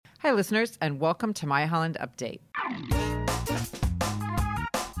Hi, listeners, and welcome to My Holland Update.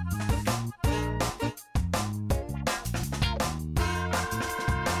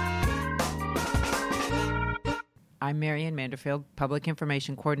 I'm Marianne Manderfield, Public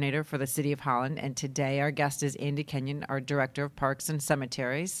Information Coordinator for the City of Holland, and today our guest is Andy Kenyon, our Director of Parks and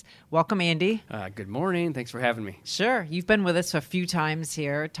Cemeteries. Welcome, Andy. Good morning. Thanks for having me. Sure. You've been with us a few times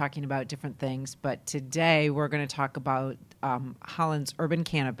here talking about different things, but today we're going to talk about Holland's urban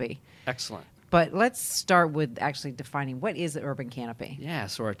canopy. Excellent. But let's start with actually defining what is the urban canopy. Yeah,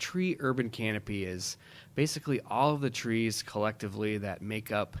 so our tree urban canopy is basically all of the trees collectively that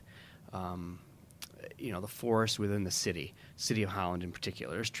make up the forest within the city of Holland in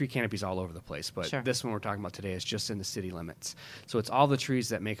particular. There's tree canopies all over the place, but Sure. This one we're talking about today is just in the city limits. So it's all the trees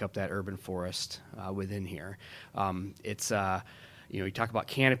that make up that urban forest within here. You talk about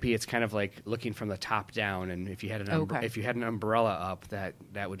canopy, it's kind of like looking from the top down, and if you had an umbrella up,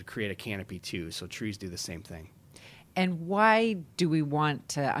 that would create a canopy too. So trees do the same thing. And why do we want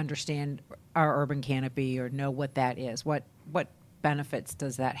to understand our urban canopy or know what that is? What benefits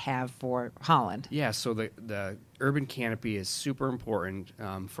does that have for Holland? Yeah, so the urban canopy is super important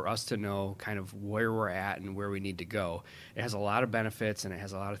for us to know kind of where we're at and where we need to go. It has a lot of benefits, and it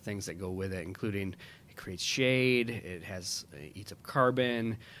has a lot of things that go with it, including it creates shade, it eats up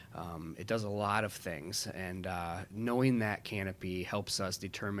carbon, it does a lot of things, and knowing that canopy helps us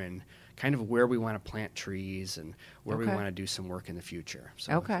determine kind of where we want to plant trees and where we want to do some work in the future.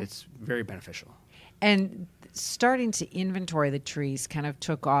 So it's very beneficial. And starting to inventory the trees kind of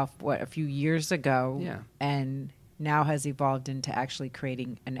took off, a few years ago, and now has evolved into actually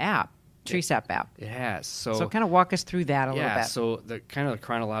creating an app, TreeSap app. It has. So kind of walk us through that a little bit. Yeah, so the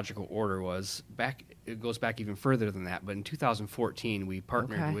chronological order was it goes back even further than that, but in 2014 we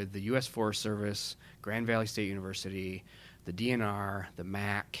partnered with the U.S. Forest Service, Grand Valley State University, the DNR, the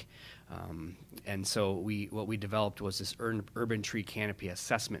MAC, and so what we developed was this urban tree canopy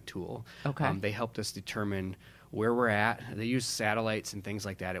assessment tool. They helped us determine where we're at. They used satellites and things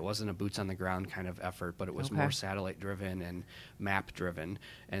like that. It wasn't a boots-on-the-ground kind of effort, but it was more satellite-driven and map-driven.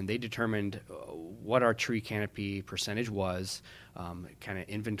 And they determined what our tree canopy percentage was, kind of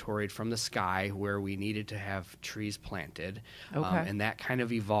inventoried from the sky where we needed to have trees planted. And that kind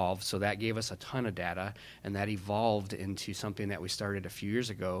of evolved. So that gave us a ton of data, and that evolved into something that we started a few years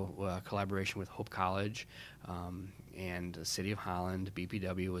ago, collaboration with Hope College, and the City of Holland.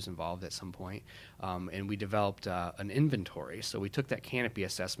 BPW was involved at some point, and we developed an inventory. So we took that canopy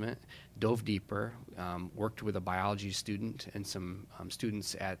assessment, dove deeper, worked with a biology student and some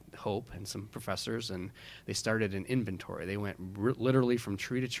students at Hope and some professors, and they started an inventory. They went literally from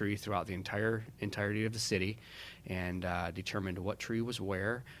tree to tree throughout the entirety of the city and determined what tree was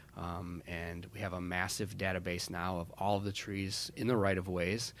where. And we have a massive database now of all of the trees in the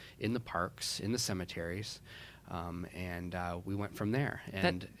right-of-ways, in the parks, in the cemeteries. And we went from there.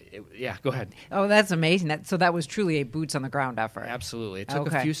 And go ahead. Oh, that's amazing. So that was truly a boots-on-the-ground effort. Absolutely. It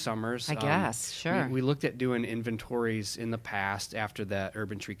took a few summers. I guess, sure. We looked at doing inventories in the past after the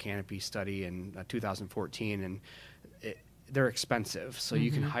urban tree canopy study in 2014, and they're expensive. So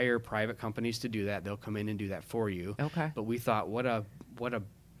you can hire private companies to do that. They'll come in and do that for you. But we thought, what a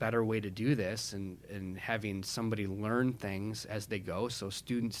better way to do this, and having somebody learn things as they go. So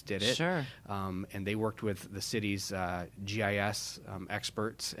students did it, and they worked with the city's GIS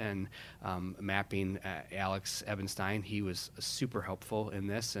experts and mapping. Alex Ebenstein, he was super helpful in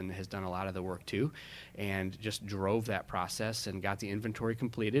this and has done a lot of the work too, and just drove that process and got the inventory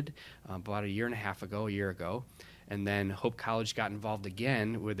completed about a year ago. And then Hope College got involved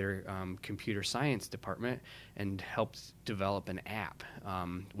again with their computer science department and helped develop an app,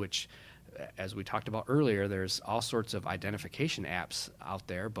 which, as we talked about earlier, there's all sorts of identification apps out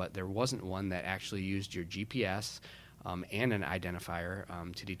there, but there wasn't one that actually used your GPS and an identifier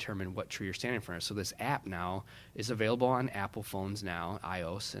to determine what tree you're standing in front of. So this app now is available on Apple phones now,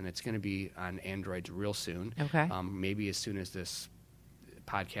 iOS, and it's going to be on Androids real soon. Maybe as soon as this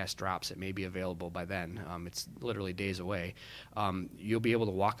podcast drops, it may be available by then. It's literally days away. You'll be able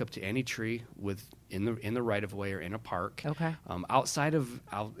to walk up to any tree in the right of way or in a park. Outside of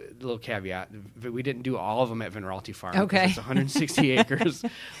a little caveat, we didn't do all of them at Vinralty Farm. It's 160 acres.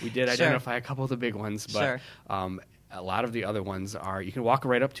 We did identify a couple of the big ones, but a lot of the other ones are, you can walk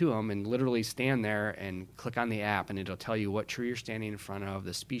right up to them and literally stand there and click on the app, and it'll tell you what tree you're standing in front of,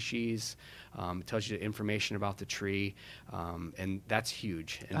 the species. It tells you the information about the tree, and that's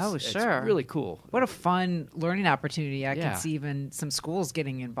huge. It's really cool. What a fun learning opportunity. I can see even some schools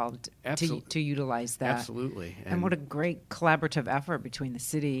getting involved to utilize that. Absolutely. And what a great collaborative effort between the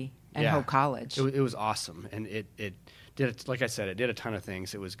city and Hope College. It was awesome, and it like I said, it did a ton of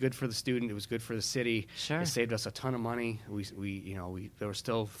things. It was good for the student. It was good for the city. Sure. It saved us a ton of money. There were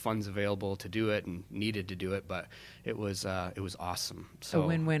still funds available to do it and needed to do it, but it was awesome. So a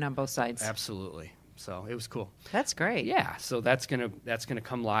win-win on both sides. Absolutely. So it was cool. That's great. Yeah. So that's gonna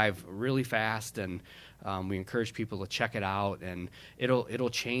come live really fast, and we encourage people to check it out. And it'll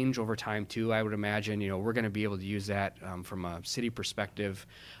change over time too. I would imagine. We're going to be able to use that from a city perspective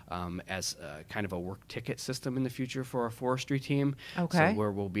as kind of a work ticket system in the future for our forestry team. Okay. So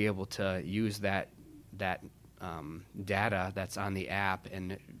where we'll be able to use that data that's on the app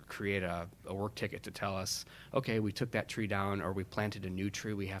and create a work ticket to tell us, okay, we took that tree down, or we planted a new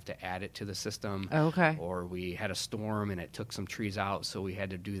tree, we have to add it to the system. Okay. Or we had a storm and it took some trees out, so we had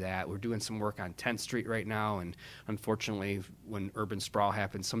to do that. We're doing some work on 10th Street right now, and unfortunately, when urban sprawl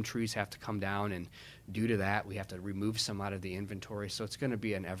happens, some trees have to come down, and due to that, we have to remove some out of the inventory. So it's going to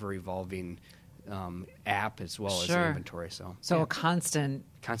be an ever-evolving app as well as the inventory. So a constant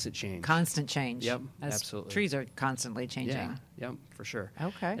change. Constant change. Yep, as absolutely. Trees are constantly changing. Yeah, yep, for sure.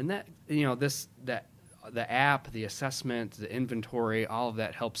 Okay. And that the app, the assessment, the inventory, all of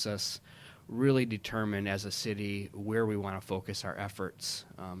that helps us really determine as a city where we want to focus our efforts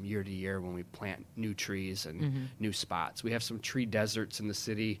year to year when we plant new trees and new spots. We have some tree deserts in the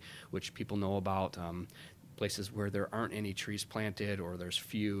city, which people know about, places where there aren't any trees planted or there's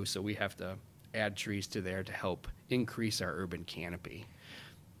few, so we have to add trees to there to help increase our urban canopy.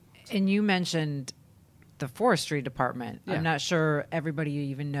 And you mentioned the forestry department. Yeah. I'm not sure everybody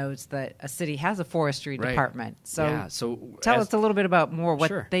even knows that a city has a forestry department. So, tell us a little bit about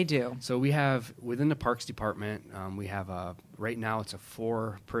what they do. So we have, within the Parks Department, we have right now it's a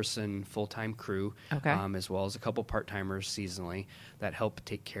 4-person full-time crew, as well as a couple part-timers seasonally that help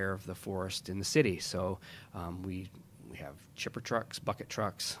take care of the forest in the city. So we have chipper trucks, bucket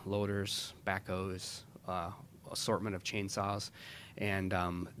trucks, loaders, backhoes, assortment of chainsaws, and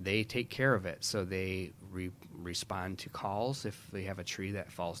they take care of it. So they respond to calls if they have a tree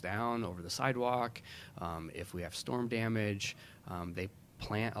that falls down over the sidewalk, if we have storm damage. They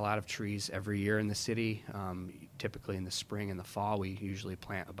plant a lot of trees every year in the city. Typically in the spring and the fall, we usually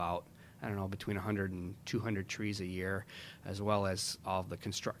plant about, between 100 and 200 trees a year, as well as all of the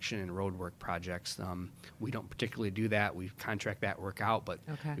construction and road work projects. We don't particularly do that. We contract that work out, but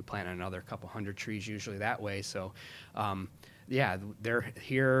we plant another couple hundred trees usually that way. So, they're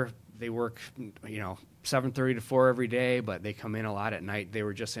here. They work, 7:30 to 4 every day, but they come in a lot at night. They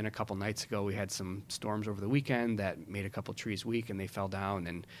were just in a couple nights ago. We had some storms over the weekend that made a couple trees weak, and they fell down,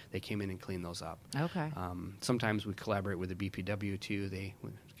 and they came in and cleaned those up. Okay. Sometimes we collaborate with the BPW too.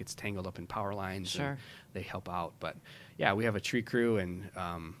 It gets tangled up in power lines. Sure. And they help out. But yeah, we have a tree crew, and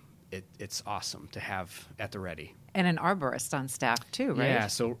it's awesome to have at the ready. And an arborist on staff too, right? Yeah.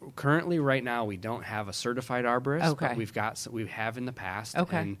 So currently, right now, we don't have a certified arborist. Okay. But we have in the past.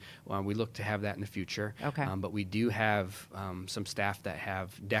 Okay. And we look to have that in the future. Okay. But we do have some staff that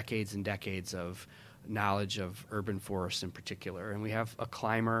have decades and decades of knowledge of urban forests in particular, and we have a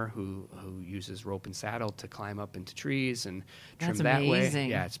climber who uses rope and saddle to climb up into trees and trim that amazing. way.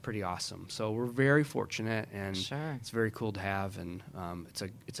 Yeah, it's pretty awesome. So we're very fortunate, and Sure. it's very cool to have, and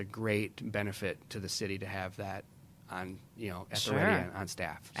it's a great benefit to the city to have that on at Sure. the ready on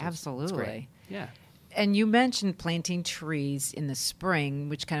staff. So Absolutely. it's great. Yeah. And you mentioned planting trees in the spring,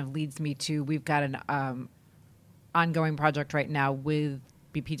 which kind of leads me to, we've got an ongoing project right now with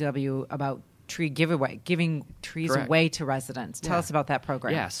BPW about tree giveaway, giving trees Correct. away to residents. Tell us about that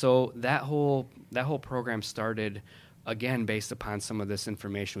program. Yeah, so that whole program started again based upon some of this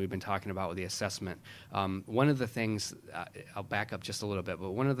information we've been talking about with the assessment. One of the things, I'll back up just a little bit,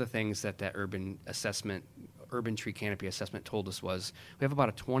 but one of the things that urban tree canopy assessment told us was we have about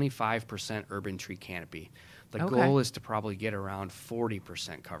a 25% urban tree canopy. The goal is to probably get around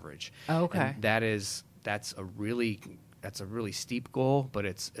 40% coverage. Okay. And that's a really steep goal, but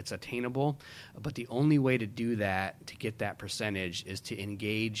it's attainable. But the only way to do that, to get that percentage, is to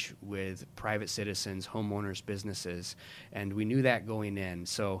engage with private citizens, homeowners, businesses, and we knew that going in.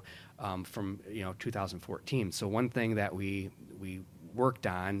 So from 2014. So one thing that we worked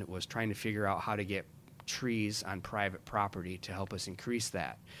on was trying to figure out how to get trees on private property to help us increase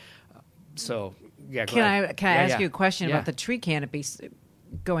that. So yeah, Can I ask you a question about the tree canopy?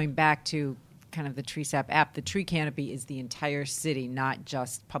 Going back to kind of the TreeSap app, the tree canopy is the entire city, not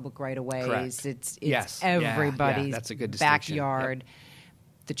just public right-of-ways. Correct. It's Yes. everybody's That's a good distinction. backyard.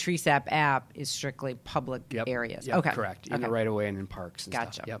 Yep. the TreeSap app is strictly public Yep. areas. Yep, Okay. correct. In Okay. the right of way and in parks and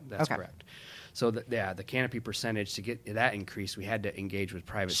Gotcha. stuff. Yep, that's Okay. correct. So the canopy percentage, to get that increase, we had to engage with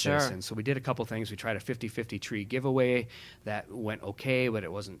private Sure. citizens. So we did a couple things. We tried a 50-50 tree giveaway that went okay, but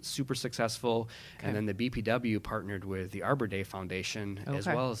it wasn't super successful. Okay. And then the BPW partnered with the Arbor Day Foundation as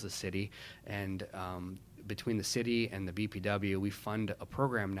Okay. well as the city. And between the city and the BPW, we fund a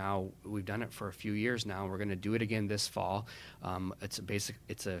program now. We've done it for a few years now. We're going to do it again this fall.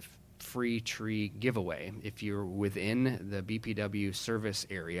 It's a free tree giveaway. If you're within the BPW service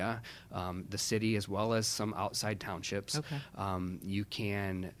area, the city as well as some outside townships, Okay. you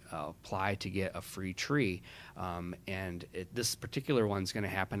can apply to get a free tree. And this particular one's going to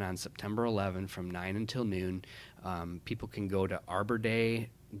happen on September 11 from 9 until noon. People can go to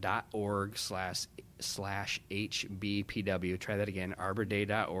arborday.org/HBPW. Try that again,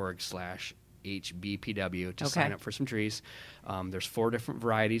 arborday.org/HBPW to sign Okay. up for some trees. There's 4 different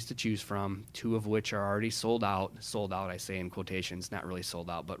varieties to choose from, 2 of which are already sold out. Sold out, I say in quotations, not really sold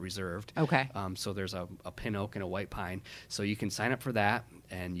out, but reserved. Okay. So there's a pin oak and a white pine. So you can sign up for that,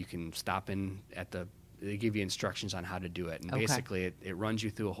 and you can stop in at they give you instructions on how to do it. And Okay. basically, it runs you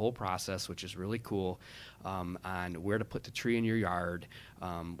through a whole process, which is really cool, on where to put the tree in your yard,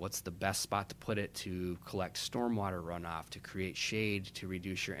 what's the best spot to put it to collect stormwater runoff, to create shade, to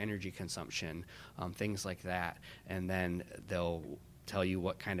reduce your energy consumption, things like that. And then they'll tell you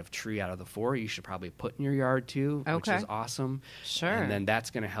what kind of tree out of the 4 you should probably put in your yard too, which Okay. is awesome. Sure. And then that's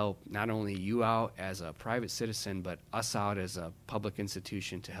going to help not only you out as a private citizen, but us out as a public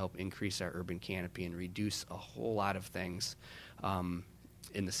institution to help increase our urban canopy and reduce a whole lot of things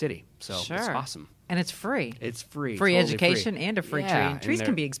in the city. So it's Sure. awesome. And it's free. It's free. Free totally education and a free tree. Yeah, And trees they're-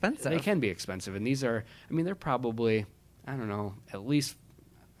 can be expensive. They can be expensive. And these are, they're probably, I don't know, at least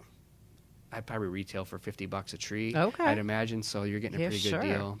I'd probably retail for $50 a tree. Okay. I'd imagine. So you're getting a Yeah, pretty sure. good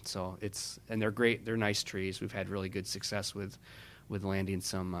deal. So and they're great. They're nice trees. We've had really good success with landing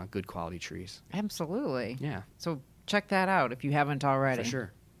some good quality trees. Absolutely. Yeah, So check that out if you haven't already. for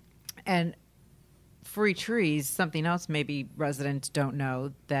sure. And free trees, something else maybe residents don't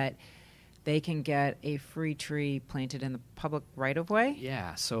know, that they can get a free tree planted in the public right of way.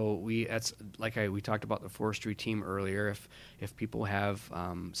 Yeah, so we talked about the forestry team earlier. If people have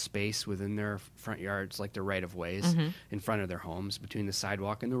space within their front yards, like their right of ways in front of their homes, between the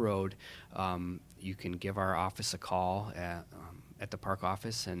sidewalk and the road, you can give our office a call at the park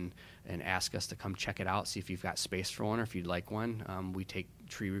office and ask us to come check it out, see if you've got space for one or if you'd like one. We take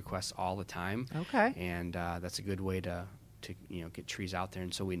tree requests all the time. Okay. And that's a good way to get trees out there,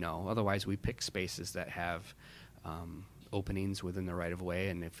 and so we know. Otherwise, we pick spaces that have openings within the right of way,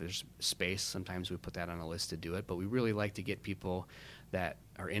 and if there's space, sometimes we put that on a list to do it. But we really like to get people that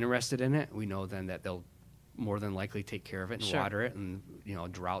are interested in it. We know then that they'll more than likely take care of it and Sure. water it, and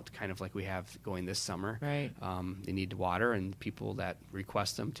drought kind of like we have going this summer. Right. They need to water, and people that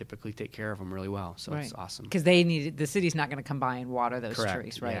request them typically take care of them really well. So it's awesome. Because the city's not going to come by and water those Correct.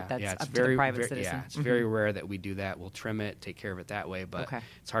 trees, right? Yeah, That's yeah, up it's to very, the private very, citizen. Yeah, it's very rare that we do that. We'll trim it, take care of it that way, but Okay.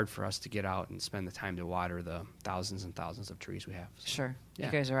 it's hard for us to get out and spend the time to water the thousands and thousands of trees we have. So, Sure. Yeah.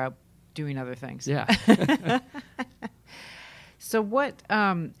 You guys are out doing other things. Yeah. So what,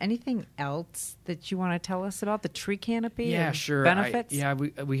 anything else that you want to tell us about the tree canopy? Yeah, and sure. Benefits? I have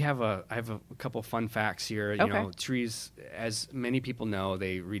a couple fun facts here. Okay. Trees, as many people know,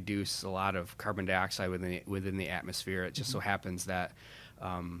 they reduce a lot of carbon dioxide within the atmosphere. It just so happens that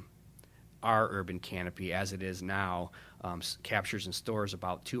our urban canopy, as it is now, captures and stores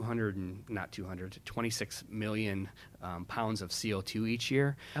about 26 million pounds of CO2 each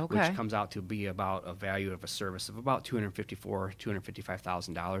year, Okay. which comes out to be about a value of a service of about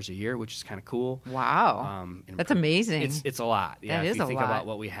 $255,000 a year, which is kind of cool. Wow. And That's amazing. It's a lot. Yeah, That if is you a think lot. about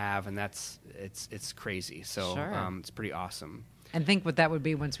what we have, and it's crazy. So Sure. it's pretty awesome. And think what that would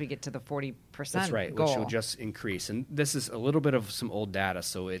be once we get to the 40% That's right, goal. which will just increase. And this is a little bit of some old data,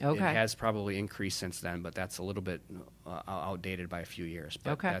 so it Okay. has probably increased since then, but that's a little bit outdated by a few years.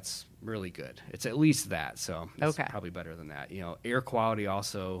 But Okay. that's really good. It's at least that, so it's Okay. probably better than that. Air quality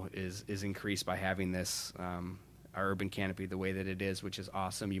also is increased by having this our urban canopy the way that it is, which is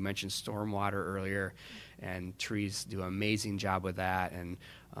awesome. You mentioned stormwater earlier, and trees do an amazing job with that. And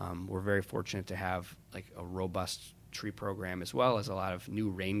we're very fortunate to have like a robust tree program, as well as a lot of new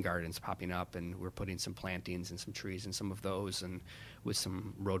rain gardens popping up, and we're putting some plantings and some trees in some of those, and with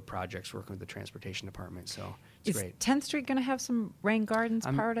some road projects working with the transportation department. So it's Is great. 10th Street going to have some rain gardens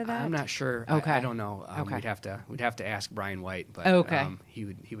part of that? I'm not sure. Okay. I don't know. Okay. We'd have to ask Brian White, but Okay. he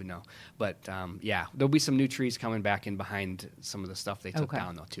would know. But yeah, there'll be some new trees coming back in behind some of the stuff they took Okay.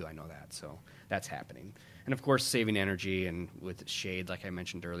 down though too. I know that. So that's happening. And And of course, saving energy and with shade, like I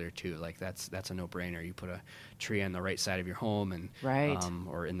mentioned earlier too, like that's a no-brainer. You put a tree on the right side of your home, and Right.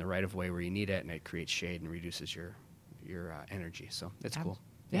 or in the right of way where you need it, and it creates shade and reduces your energy. So it's cool.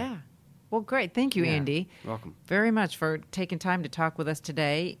 Yeah. Well, great. Thank you, Yeah. Andy. Welcome. Very much for taking time to talk with us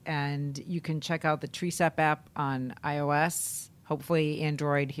today. And you can check out the TreeSap app on iOS, hopefully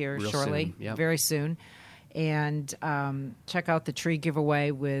Android here Real shortly, soon. Yep. very soon. And check out the tree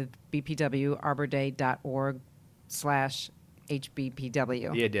giveaway with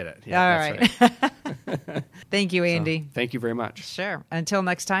bpwarborday.org/HBPW. You did it. All Yeah, right. Right. Thank you, So, Andy. thank you very much. Sure. Until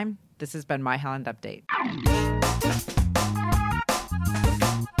next time, this has been My Holland Update.